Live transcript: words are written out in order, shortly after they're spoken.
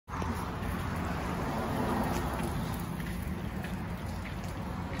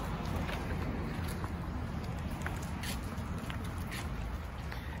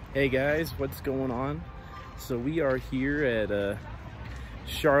Hey guys, what's going on? So we are here at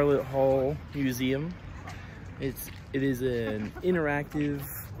Sharlot Hall Museum. It is an interactive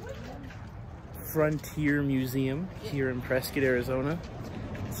frontier museum here in Prescott, Arizona.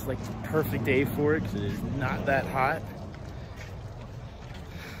 It's like the perfect day for it because it is not that hot.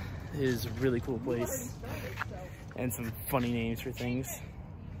 It is a really cool place and some funny names for things.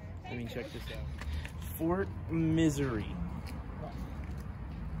 Let me check this out. Fort Misery.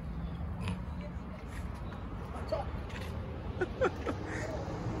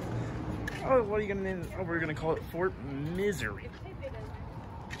 Oh, what are you gonna name it? Oh, we're gonna call it Fort Misery.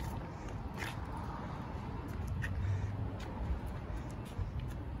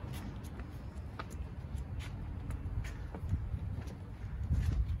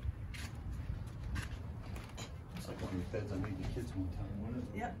 It's like one of the beds I made the kids one time, wasn't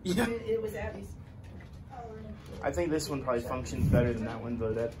it? Yep. Yeah. It was Abby's. I think this one probably functions better than that one,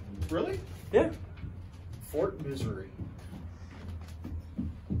 though. That. Really? Yeah. Fort Misery.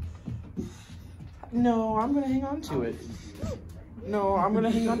 No, I'm gonna hang on to it. No, I'm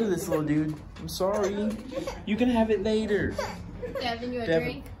gonna hang on to this little dude. I'm sorry. You can have it later. Devin, you a Devin.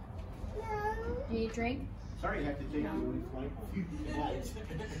 drink? You need a drink? Sorry, you have to take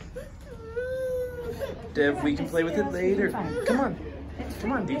Dev, we can play with it later. Come on.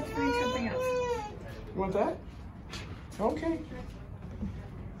 Come on, D. You Find something else. want that? Okay.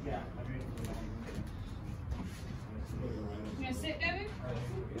 Yeah. You gonna sit, Devin?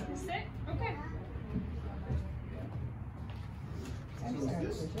 You sit? Okay.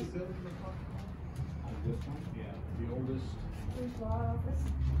 This building yeah, the oldest. There's law office,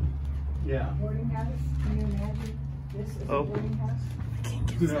 Yeah. boarding house. Can you imagine this is Oh. a boarding house?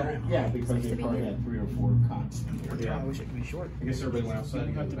 Yeah, because they probably had 3 or 4 cots. Yeah. I wish it could be short. I guess everybody went outside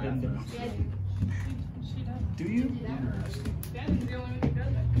to go to the bathroom. Yeah. She does. Do you? Interesting. Devin's the only one who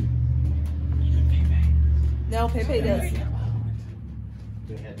does it. No, Pepe does.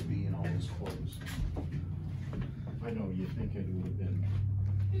 They had to be in all his clothes. I know, you'd think it would have been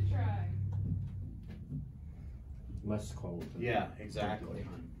Good try. less clothes. Yeah, exactly.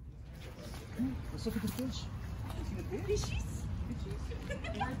 Let's look at the fish.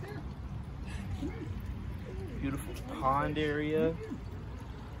 Right there. Beautiful pond area.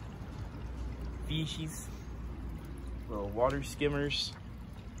 Fishies. Little water skimmers.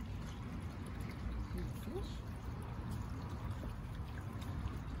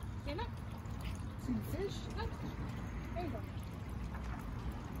 Stand up. See the fish? Up. There you go.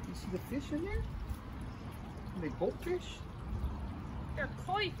 You see the fish in there? Are they goldfish? They're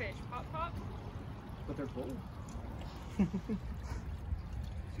koi fish, Pop Pop. But they're gold. See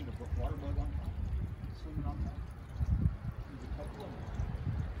the water bug on top? Swimming on top? There's a couple of them.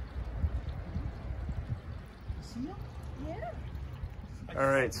 You see them? Yeah. All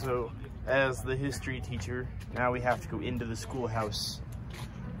right, so as the history teacher, now we have to go into the schoolhouse.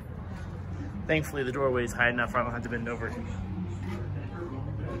 Thankfully, the doorway is high enough I don't have to bend over.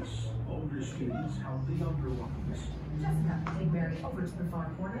 Older students help the younger ones. Jessica, take Mary over to the far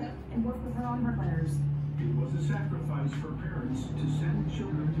corner and work with her on her letters. It was a sacrifice for parents to send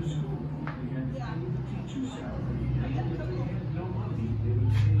children to school. They had to pay the teacher's salary. And if they had no money, they would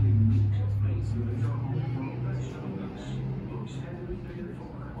stay in meat, so that their home grow vegetables. Books had to be paid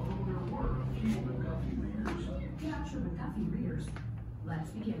for, although there were a few McGuffey readers. Capture McGuffey readers. Let's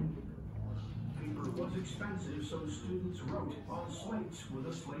begin. Paper was expensive, so students wrote on slates with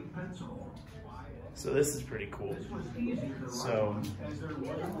a slate pencil. So this is pretty cool. This was easier to write So, on as there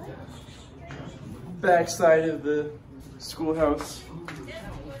were desks. backside of the schoolhouse.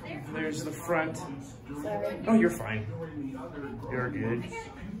 There's the front. Oh, you're fine. You're good.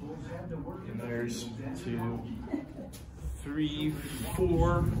 And there's 2, 3,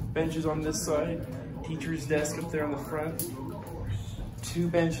 4 benches on this side. Teacher's desk up there on the front. 2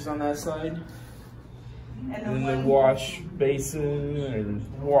 benches on that side. And then the wash basin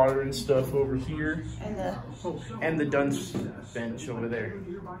and water and stuff over here. And the And the dunce bench over there.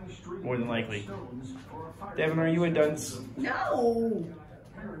 More than likely. Devin, are you a dunce? no,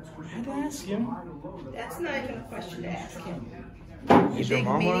 I had to ask him. that's not even a question to ask him. Is your big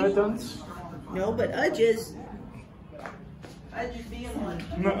mama a meaty? dunce? No, but Udges being one.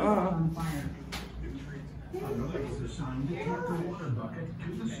 Nuh-uh. Another was assigned to take the water bucket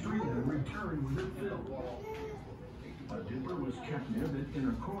to the stream and return with it filled. A dipper was kept near it in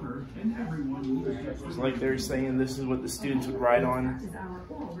a corner, and everyone used it. It's like they're saying this is what the students would write on.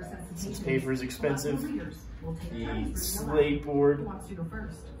 Since paper is expensive, the slate board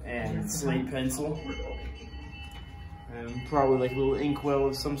and slate pencil. And probably like a little inkwell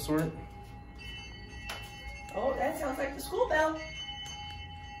of some sort. Oh, that sounds like the school bell.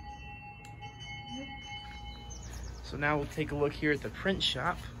 So now we'll take a look here at the print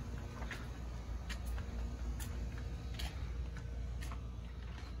shop.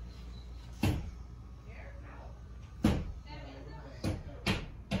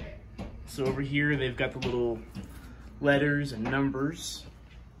 So over here, they've got the little letters and numbers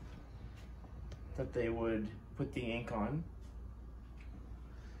that they would put the ink on.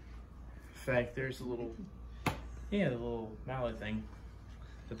 In fact, there's a little, the little mallet thing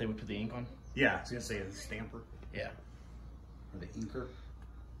that they would put the ink on. Yeah, I was gonna say the stamper. Yeah. Or the inker.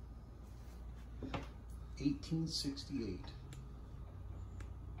 1868.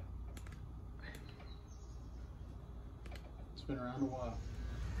 It's been around a while.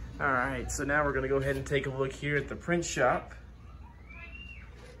 All right, so now we're gonna go ahead and take a look here at the print shop.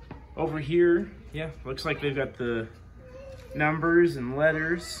 Over here, looks like they've got the numbers and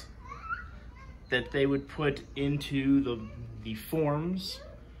letters that they would put into the forms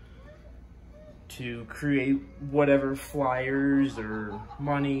to create whatever flyers or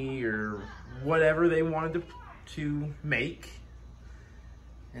money or whatever they wanted to make.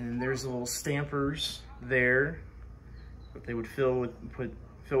 And then there's little stampers there that they would fill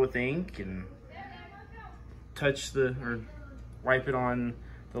with ink and wipe it on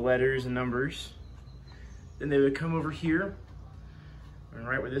the letters and numbers. Then they would come over here, and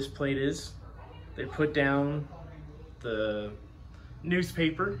right where this plate is, they put down the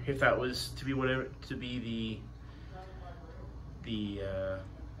newspaper, if that was to be the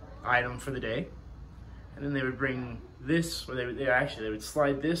item for the day. And then they would bring this, or they would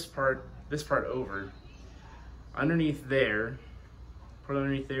slide this part over underneath there, put it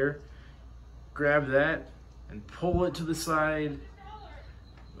underneath there, grab that and pull it to the side,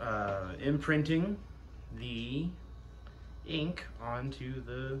 imprinting the ink onto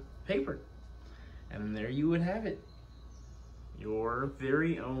the paper. And there you would have it, your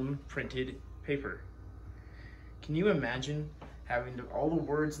very own printed paper. Can you imagine having all the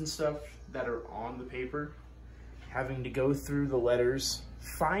words and stuff that are on the paper, having to go through the letters,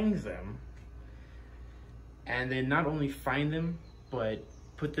 find them, and then not only find them, but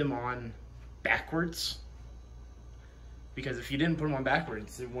put them on backwards? Because if you didn't put them on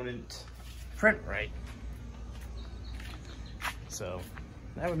backwards, it wouldn't print right. So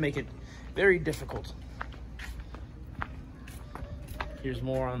that would make it very difficult. Here's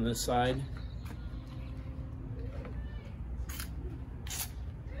more on this side.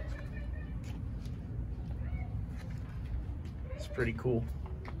 It's pretty cool.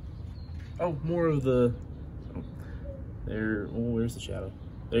 Oh, more of the, where's the shadow?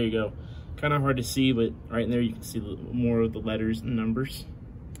 There you go. Kind of hard to see, but right in there you can see more of the letters and numbers.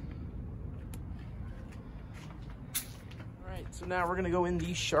 All right, so now we're gonna go in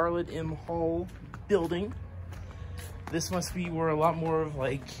the Sharlot M. Hall building. This must be where a lot more of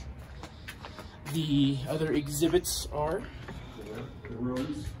like the other exhibits are. The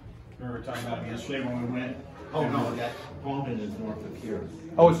rooms. Remember we were talking about yesterday when we went? Oh no, that Pullman is north of here.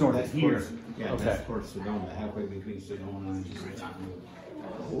 Oh, it's north of That's here. Towards, yeah, Okay. that's towards Sedona, halfway between Sedona and just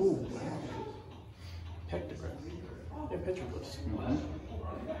Oh, pictograph. Yeah, petroglyphs.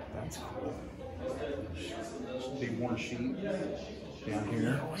 That's cool. big one sheet down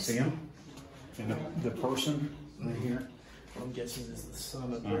here. See him? And the person right here. I'm guessing this is the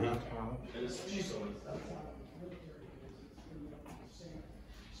sun up here on top. That's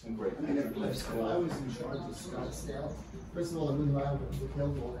cool. I was in charge of Scottsdale. First of all, I went around with the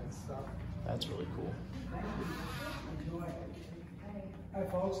billboard and stuff. That's really cool. Hi,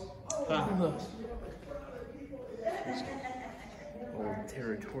 folks. Old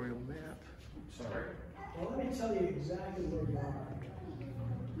territorial map. Sorry. Well, let me tell you exactly where you are.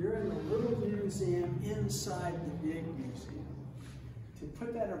 You're in the little museum inside the big museum. To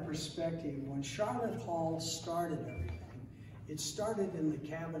put that in perspective, when Sharlot Hall started everything, it started in the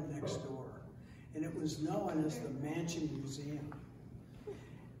cabin next door, and it was known as the Mansion Museum.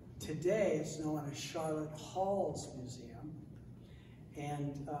 Today, it's known as Sharlot Hall's Museum.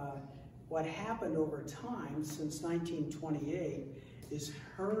 And what happened over time, since 1928, is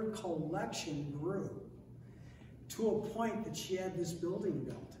her collection grew to a point that she had this building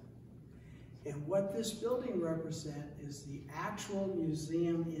built. And what this building represents is the actual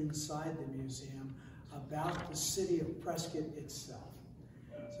museum inside the museum about the city of Prescott itself.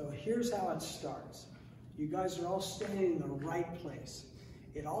 So here's how it starts. You guys are all standing in the right place.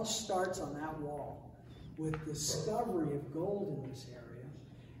 It all starts on that wall with discovery of gold in this area.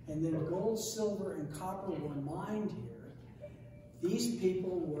 And then gold, silver, and copper were mined here. These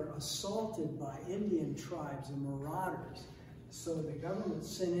people were assaulted by Indian tribes and marauders. So the government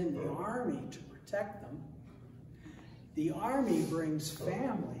sent in the army to protect them. The army brings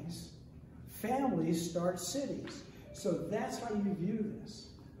families. Families start cities. So that's how you view this,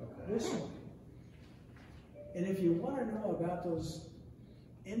 Okay. this way. And if you want to know about those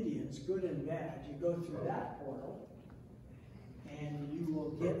Indians, good and bad, you go through that portal, and you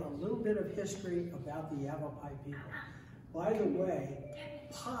will get a little bit of history about the Yavapai people. By the way,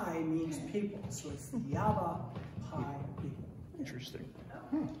 Pai means people, so it's the Yavapai people. Interesting.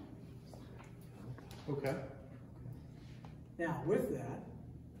 Okay. Now, with that,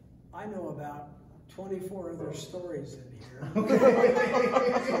 I know about 24 other stories in here.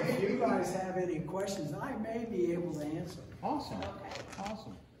 So if you guys have any questions, I may be able to answer. Awesome.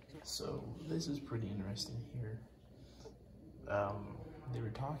 Awesome. So this is pretty interesting here. They were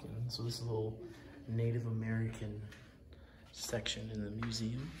talking, so this is a little Native American section in the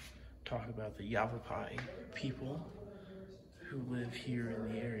museum. Talk about the Yavapai people who live here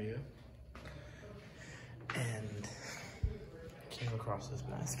in the area. And came across this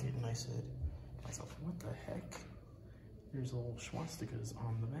basket and I said to myself, what the heck? There's little swastikas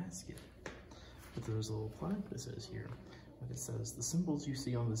on the basket. But there's a little plaque that says here, but it says, the symbols you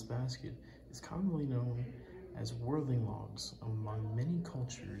see on this basket is commonly known as whirling logs among many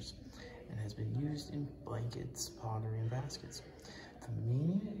cultures and has been used in blankets, pottery, and baskets. The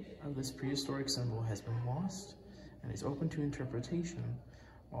meaning of this prehistoric symbol has been lost and is open to interpretation,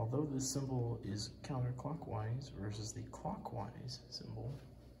 although this symbol is counterclockwise versus the clockwise symbol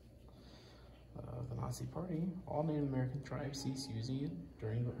of the Nazi Party. All Native American tribes ceased using it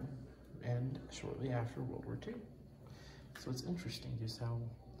during and shortly after World War II. So it's interesting just how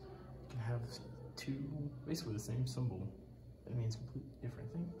you can have two, basically the same symbol that means completely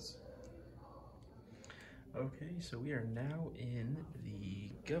different things. Okay, so we are now in the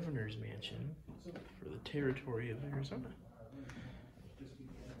governor's mansion for the territory of Arizona.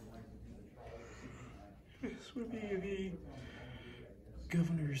 This would be the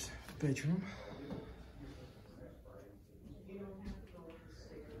governor's bedroom.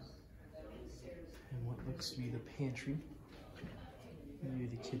 And what looks to be the pantry, maybe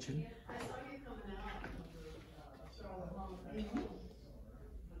the kitchen.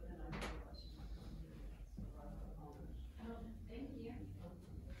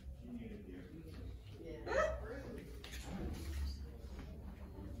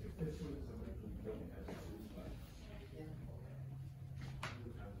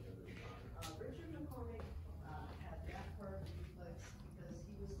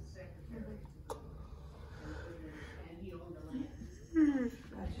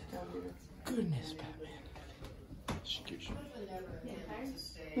 Goodness, Batman. Excuse me.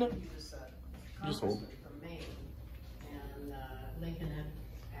 No. Just hold. And Lincoln had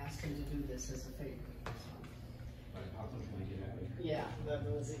asked him to do this as a favor. Yeah, that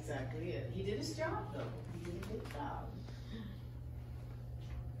was exactly it. He did his job, though. He did a good job.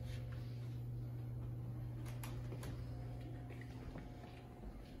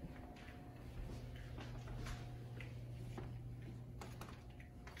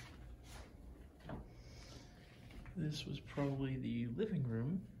 This was probably the living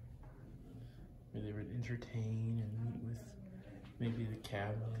room where they would entertain and meet with maybe the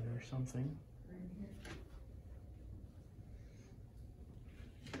cabinet or something.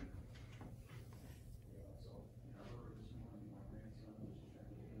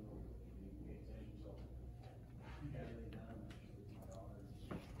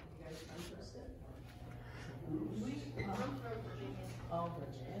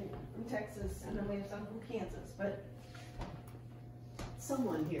 Texas, and then we have some from Kansas, but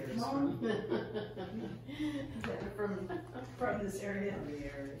someone here is from this area.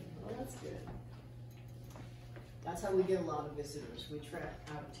 Well, that's good. That's how we get a lot of visitors. We track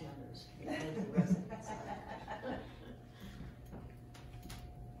out of towners. We go to residents.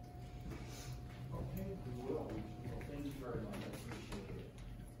 Okay, we will. Well, thank you very much. I appreciate it.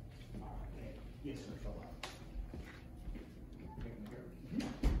 Okay. Yes, sir. Fill out.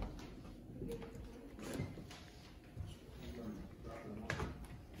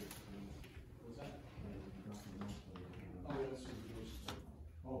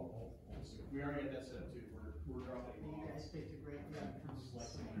 We already got that set up too. We're dropping. You guys picked a great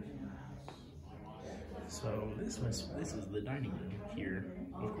So this is the dining room here,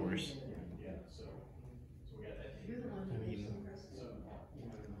 of course. I mean,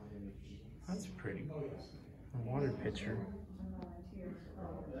 that's pretty. A water pitcher.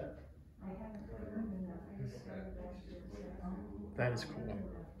 That is cool.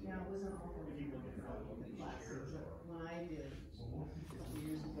 Yeah, it wasn't all classes. When I did a couple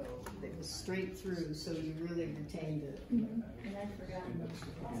years ago, they is straight through, so you really retained it.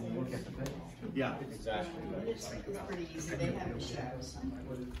 Yeah, exactly. But it's pretty easy. They have the shadows.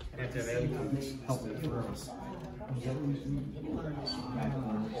 Have to help it through.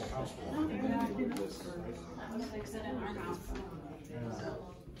 Fix it in our house.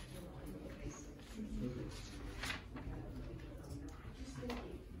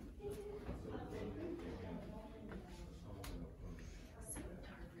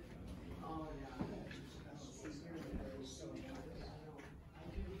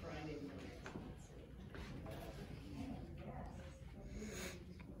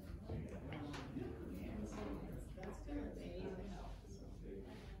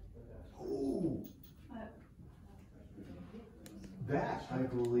 That, I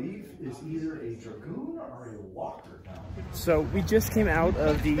believe, is either a dragoon or a walker now. So we just came out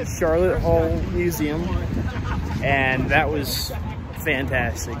of the Sharlot Hall Museum, and that was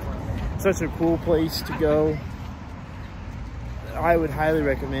fantastic. Such a cool place to go. I would highly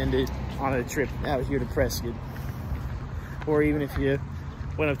recommend it on a trip out here to Prescott. Or even if you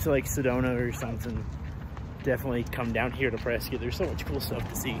went up to like Sedona or something, definitely come down here to Prescott. There's so much cool stuff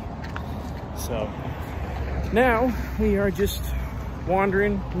to see. So now we are just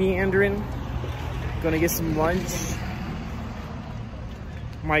wandering, meandering, gonna get some lunch.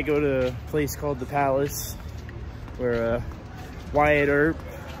 Might go to a place called the Palace where Wyatt Earp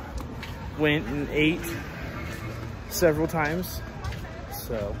went and ate several times.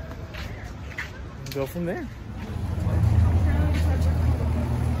 So go from there.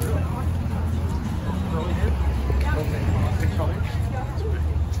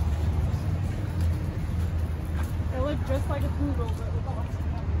 It looked just like a poodle, but with all.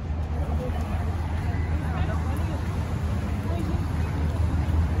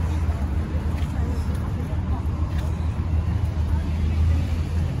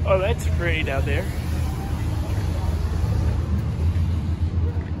 Oh, that's pretty down there.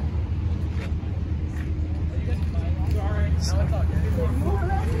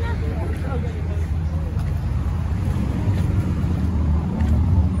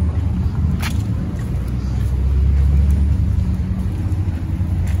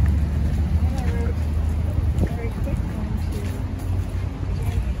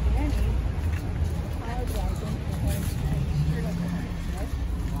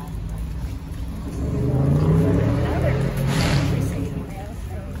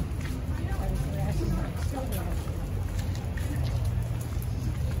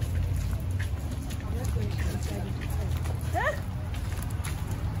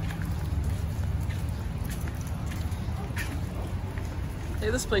 Hey,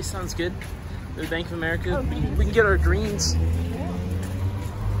 this place sounds good. The Bank of America. We can get our greens.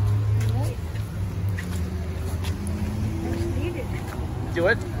 Do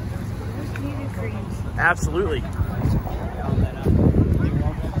it? Absolutely.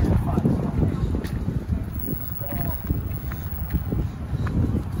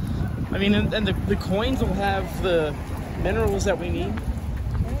 I mean, and the coins will have the minerals that we need.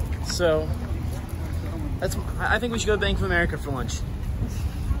 So I think we should go to Bank of America for lunch.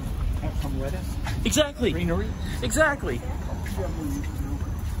 Have some lettuce. Exactly. Greenery. Exactly.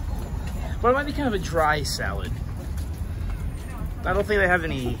 But it might be kind of a dry salad. I don't think they have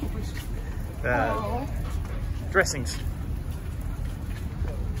any dressings.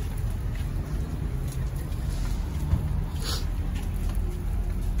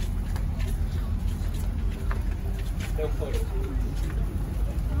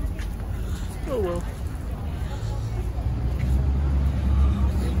 Oh well.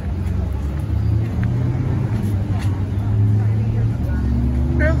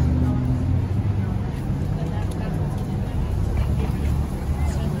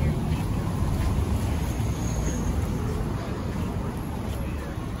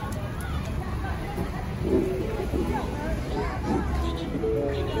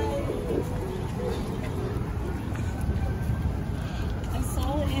 I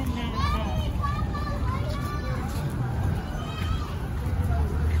saw it in that.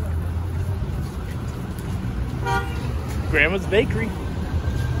 Grandma's Bakery.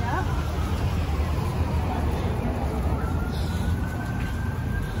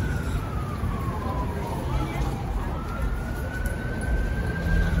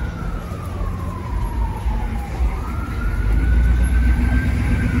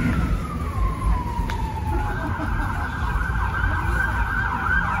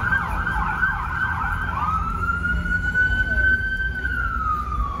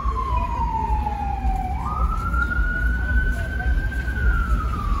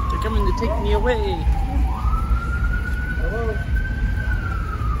 Coming to take me away. Hello.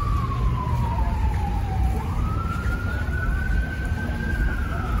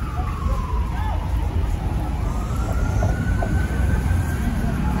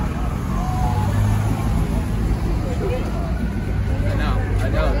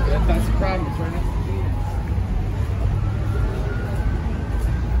 Grammy's right next to Gina.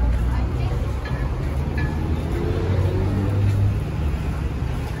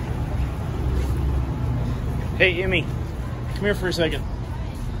 Hey, Emmy, come here for a second.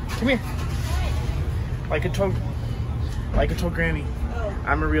 Come here. Like I told Grammy,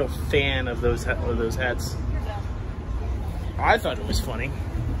 I'm a real fan of those hats. I thought it was funny.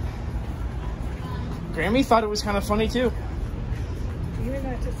 Grammy thought it was kind of funny too. Even though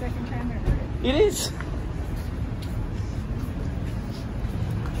it's the second time I've heard it. It is.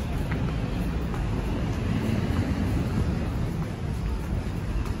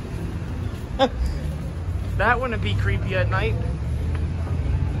 That wouldn't be creepy at night.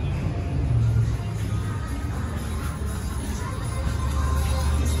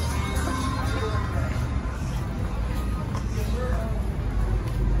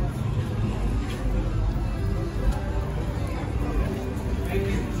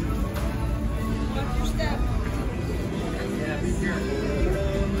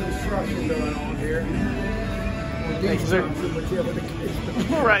 Construction going on here.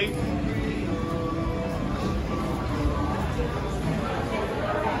 Right.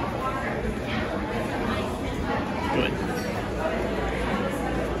 Good.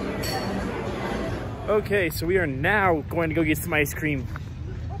 Okay, so we are now going to go get some ice cream.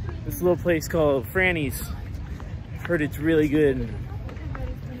 This little place called Franny's. I've heard it's really good.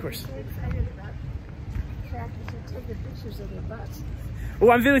 Of course. Oh,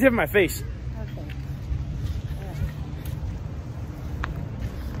 I'm videotaping my face. Okay.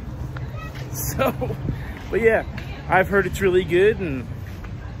 So, but yeah, I've heard it's really good, and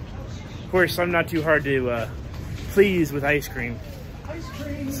of course, I'm not too hard to please with ice cream.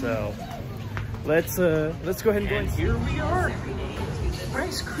 So, let's go ahead and go in. Here we are,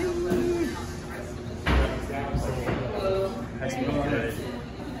 ice cream. That's really good.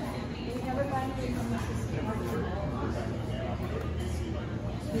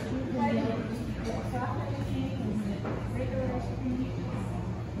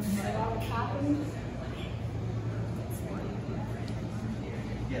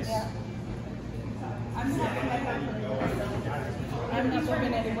 Yeah. I'm not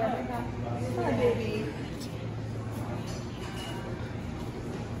going anywhere right now. Hi, baby.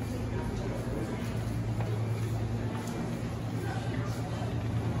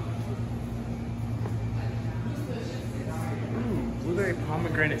 Ooh, blueberry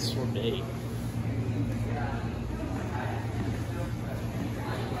pomegranate sorbet.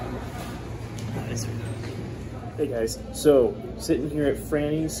 Nice. Hey guys, so sitting here at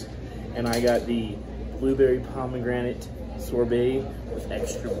Franny's, and I got the blueberry pomegranate sorbet with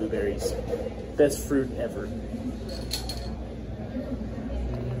extra blueberries. Best fruit ever.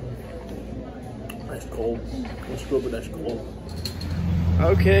 That's cold. That's good, but that's cold.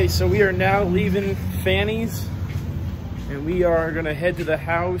 Okay, so we are now leaving Fanny's, and we are gonna head to the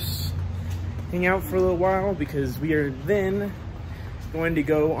house, hang out for a little while, because we are then going to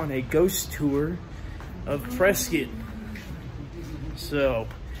go on a ghost tour of Prescott. So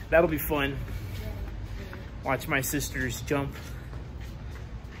that'll be fun. Watch my sisters jump,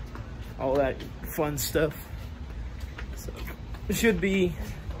 all that fun stuff. So it should be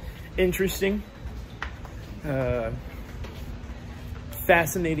interesting,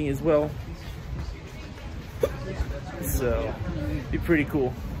 fascinating as well. So be pretty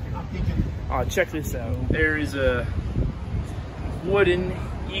cool. Check this out. There is a wooden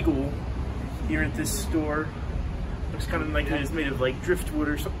eagle here at this store. Looks kind of like it is made of like driftwood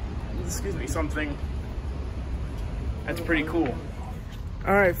or something. Excuse me, something. That's pretty cool.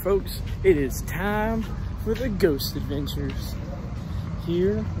 All right, folks, it is time for the ghost adventures.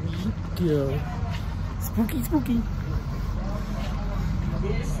 Here we go. Spooky, spooky.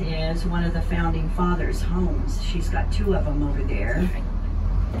 This is one of the founding fathers' homes. She's got two of them over there.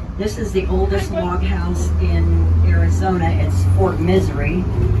 This is the oldest log house in Arizona. It's Fort Misery.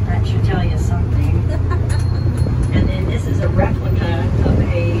 That should tell you something. And then this is a replica of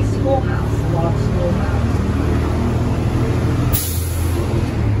a schoolhouse, a log schoolhouse.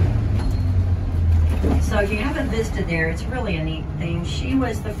 So if you haven't visited there, it's really a neat thing. She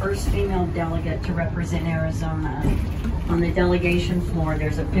was the first female delegate to represent Arizona. On the delegation floor,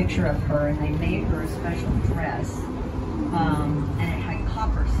 there's a picture of her, and they made her a special dress. And it had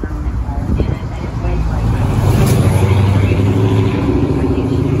copper sewn in it, and it weighed like, I think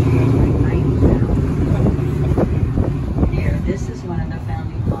she weighed like 90 pounds. There, this is one of the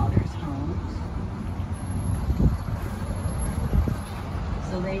founding fathers' homes.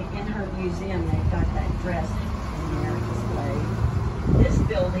 So they, in her museum, they've got that dress in there displayed. This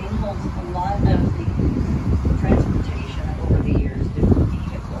building holds a lot of the transportation over the years, different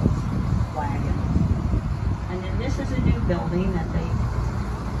vehicles, building that they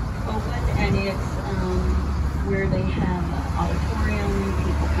opened, and it's where they have an auditorium.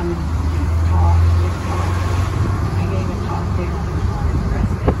 People come and talk, give talks. I gave a talk there on haunted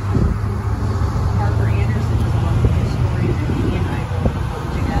respite. Harper Anderson is also a historian, and he and I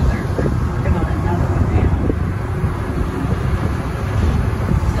wrote together. We're working on another one now.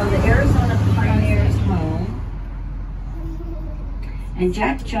 So the Arizona Pioneers home. And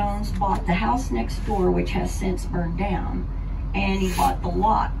Jack Jones bought the house next door, which has since burned down, and he bought the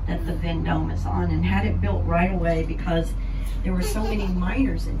lot that the Vendome is on and had it built right away because there were so many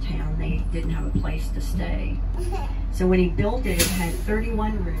miners in town, they didn't have a place to stay. So when he built it, it had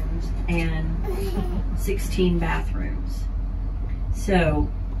 31 rooms and 16 bathrooms. So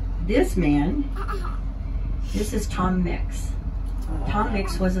this man, this is Tom Mix. Tom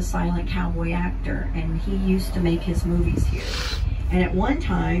Mix was a silent cowboy actor, and he used to make his movies here. And at one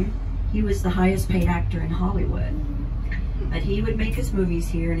time, he was the highest paid actor in Hollywood. But he would make his movies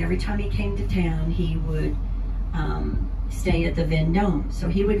here, and every time he came to town, he would stay at the Vendome. So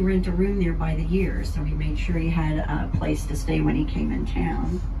he would rent a room there by the year, so he made sure he had a place to stay when he came in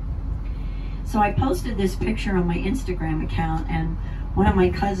town. So I posted this picture on my Instagram account, and one of my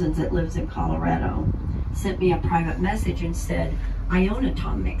cousins that lives in Colorado sent me a private message and said, I own a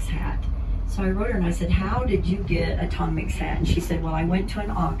Tom Mix hat. So I wrote her and I said, how did you get a Tom Mix hat? And she said, well, I went to an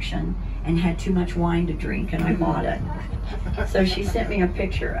auction and had too much wine to drink and I bought it. So she sent me a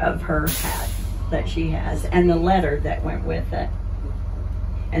picture of her hat that she has and the letter that went with it.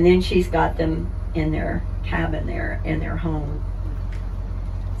 And then she's got them in their cabin there in their home.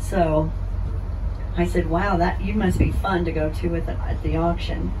 So I said, wow, that you must be fun to go to with it at the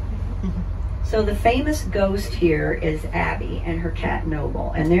auction. So the famous ghost here is Abby and her cat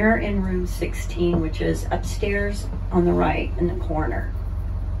Noble, and they're in room 16, which is upstairs on the right in the corner.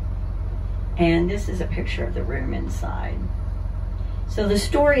 And this is a picture of the room inside. So the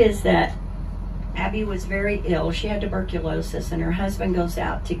story is that Abby was very ill. She had tuberculosis, and her husband goes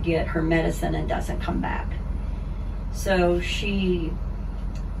out to get her medicine and doesn't come back. So she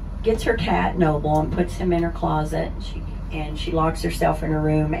gets her cat Noble and puts him in her closet. And she locks herself in her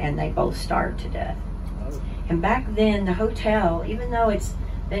room, and they both starve to death. And back then, the hotel, even though it's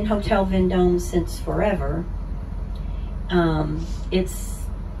been Hotel Vendome since forever, no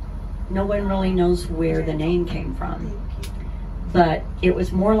one really knows where the name came from. But it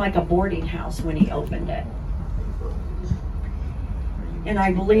was more like a boarding house when he opened it. And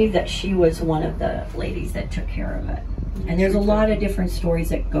I believe that she was one of the ladies that took care of it. And there's a lot of different stories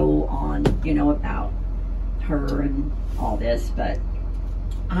that go on, you know, about her and all this, but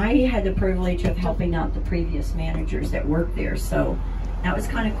I had the privilege of helping out the previous managers that worked there, so that was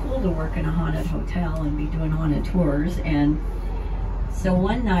kind of cool to work in a haunted hotel and be doing haunted tours. And so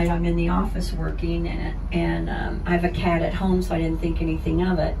one night I'm in the office working, and I have a cat at home, so I didn't think anything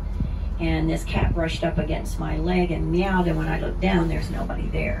of it, and this cat brushed up against my leg and meowed, and when I looked down, there's nobody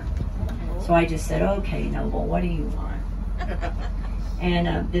there. So I just said, okay, Noble, what do you want? And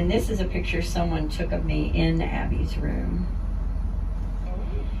then this is a picture someone took of me in Abby's room.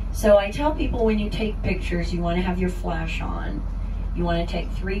 So I tell people when you take pictures, you want to have your flash on. You want to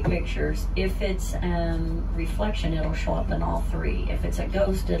take 3 pictures. If it's reflection, it'll show up in all 3. If it's a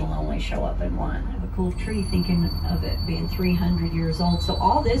ghost, it'll only show up in 1. I have a cool tree thinking of it being 300 years old. So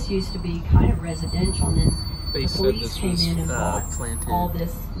all this used to be kind of residential, and then the police came in and bought all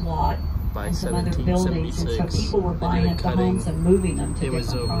this lot and some other buildings, and so people were buying up the homes and moving them to different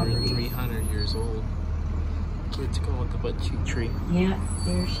properties. It was over 300 years old. Kids call it the butt cheek tree. Yeah,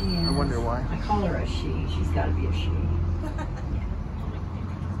 there she is. I wonder why. I call her a she. She's got to be a she.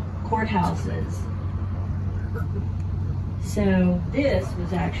 Courthouses. So this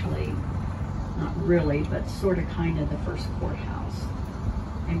was actually, not really, but sort of kind of the first courthouse.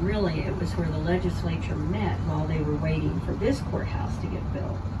 And really it was where the legislature met while they were waiting for this courthouse to get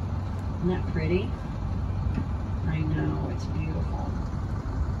built. Isn't that pretty? I know, it's beautiful.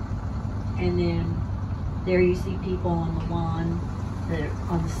 And then there you see people on the lawn.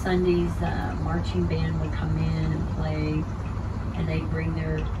 On Sundays, the marching band would come in and play, and they'd bring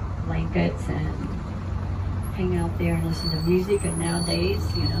their blankets and hang out there and listen to music. And nowadays,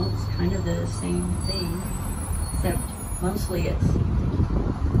 you know, it's kind of the same thing, except mostly it's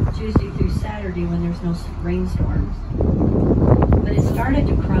Tuesday through Saturday when there's no rainstorms. But it started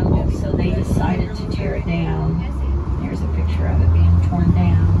to crumble, so they decided to tear it down. There's a picture of it being torn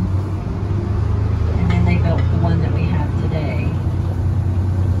down. And then they built the one that we have today.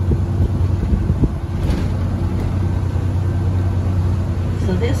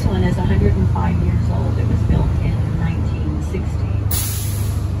 So this one is 105 years old. It was built in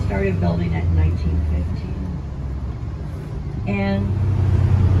 1960. Started building it in 1915. And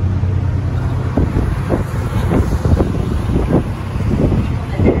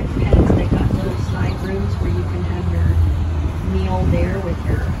they got little side rooms where you can have your meal there with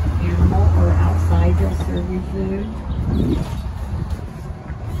your animal, or outside they'll serve you food.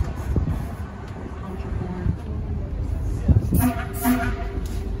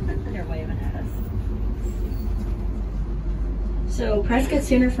 They're waving at us. So Prescott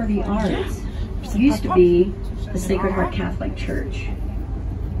Center for the Arts used to be the Sacred Heart Catholic Church.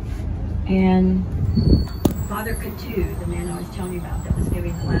 And Father Coutu, the man I was telling you about that was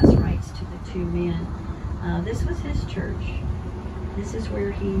giving the last rites to the two men, this was his church. This is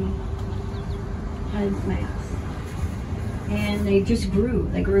where he had Mass. And they just grew.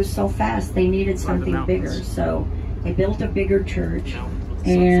 They grew so fast, they needed something bigger. So they built a bigger church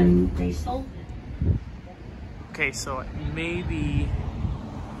and they sold it. Okay, so it may be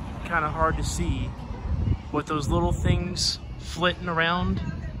kind of hard to see what those little things flitting around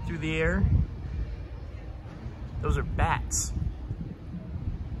through the air. Those are bats.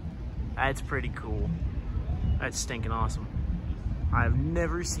 That's pretty cool. That's stinking awesome. I've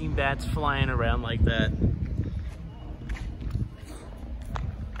never seen bats flying around like that.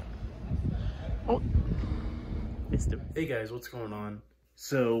 Oh, missed him. Hey guys, what's going on?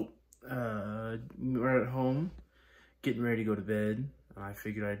 So, we're at home, getting ready to go to bed. I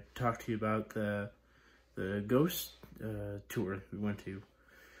figured I'd talk to you about the ghost tour we went to.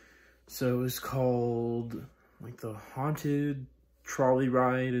 So it was called like the Haunted Trolley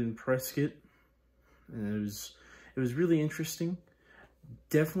Ride in Prescott, and it was really interesting.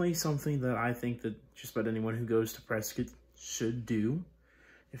 Definitely something that I think that just about anyone who goes to Prescott should do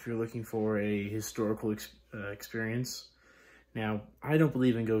if you're looking for a historical experience. Now, I don't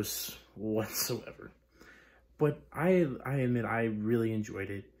believe in ghosts whatsoever, but I admit I really enjoyed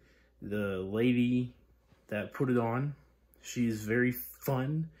it. The lady that put it on, she's very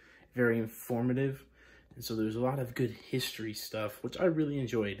fun, very informative, and so there's a lot of good history stuff, which I really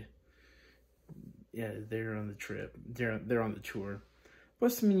enjoyed. Yeah, they're on the trip. They're on the tour.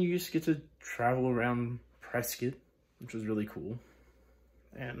 Plus, I mean, you just get to travel around Prescott, which was really cool.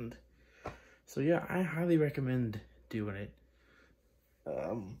 And so, yeah, I highly recommend doing it.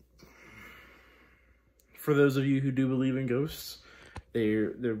 For those of you who do believe in ghosts,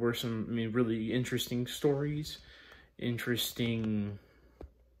 there were some, I mean, really interesting stories, interesting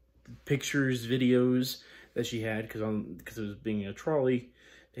pictures, videos that she had, because it was being a trolley,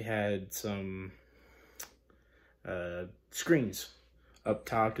 they had some screens up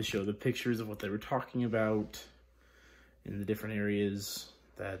top to show the pictures of what they were talking about in the different areas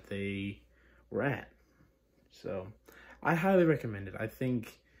that they were at. So I highly recommend it. I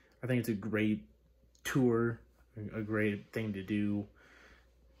think it's a great tour, a great thing to do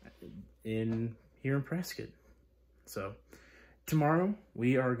here in Prescott. So tomorrow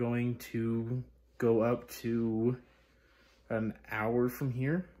we are going to go up to an hour from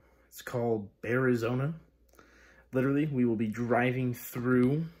here. It's called Arizona. Literally, we will be driving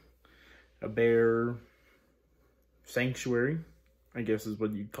through a bear sanctuary, I guess is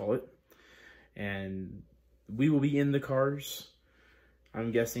what you'd call it. And we will be in the cars.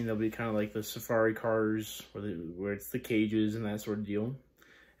 I'm guessing they'll be kind of like the safari cars where it's the cages and that sort of deal.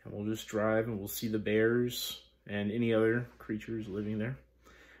 And we'll just drive and we'll see the bears and any other creatures living there.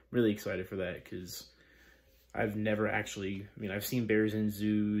 I'm really excited for that because I've never actually, I mean, I've seen bears in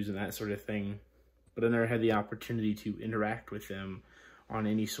zoos and that sort of thing, but I never had the opportunity to interact with them on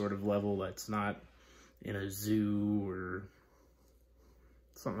any sort of level that's not in a zoo or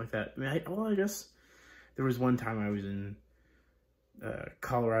something like that. I mean, I guess there was one time I was in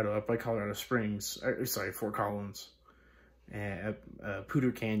Colorado, up by Colorado Springs, sorry, Fort Collins, at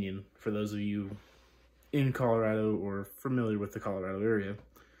Poudre Canyon, for those of you in Colorado or familiar with the Colorado area.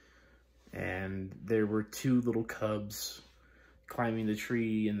 And there were two little cubs climbing the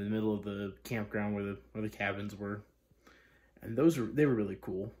tree in the middle of the campground where the cabins were. And they were really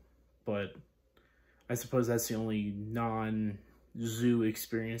cool. But I suppose that's the only non-zoo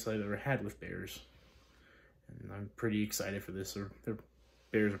experience I've ever had with bears. And I'm pretty excited for this. Their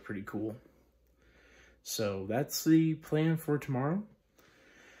bears are pretty cool. So that's the plan for tomorrow.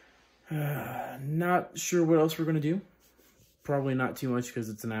 Not sure what else we're going to do. Probably not too much because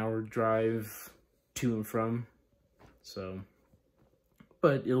it's an hour drive to and from. So,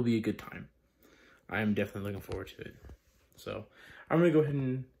 but it'll be a good time. I'm definitely looking forward to it. So I'm going to go ahead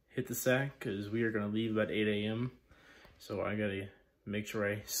and hit the sack because we are going to leave about 8 a.m. So I got to make sure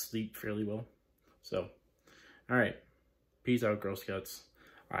I sleep fairly well. So, all right. Peace out, Girl Scouts.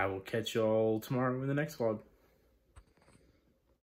 I will catch y'all tomorrow in the next vlog.